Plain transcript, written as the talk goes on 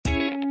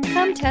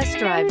Come test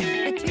drive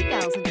the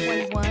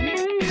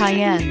 2021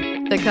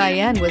 Cayenne. The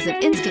Cayenne was an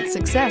instant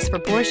success for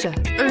Porsche,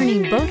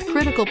 earning both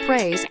critical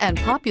praise and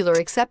popular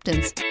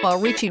acceptance while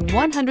reaching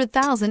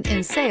 100,000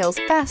 in sales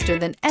faster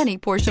than any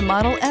Porsche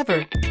model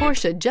ever.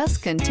 Porsche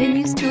just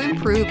continues to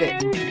improve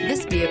it.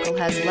 This vehicle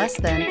has less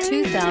than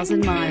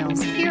 2,000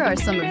 miles. Here are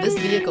some of this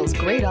vehicle's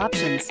great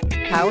options: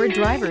 power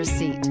driver's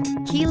seat,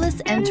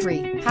 keyless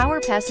entry, power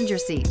passenger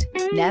seat,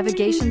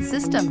 navigation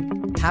system,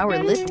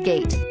 power lift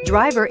gate,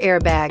 driver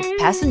airbag,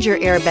 passenger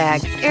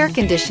airbag, air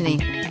conditioning,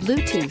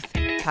 Bluetooth,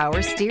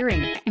 power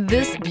steering.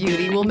 This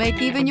beauty will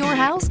make even your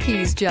house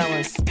keys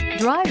jealous.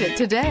 Drive it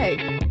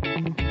today.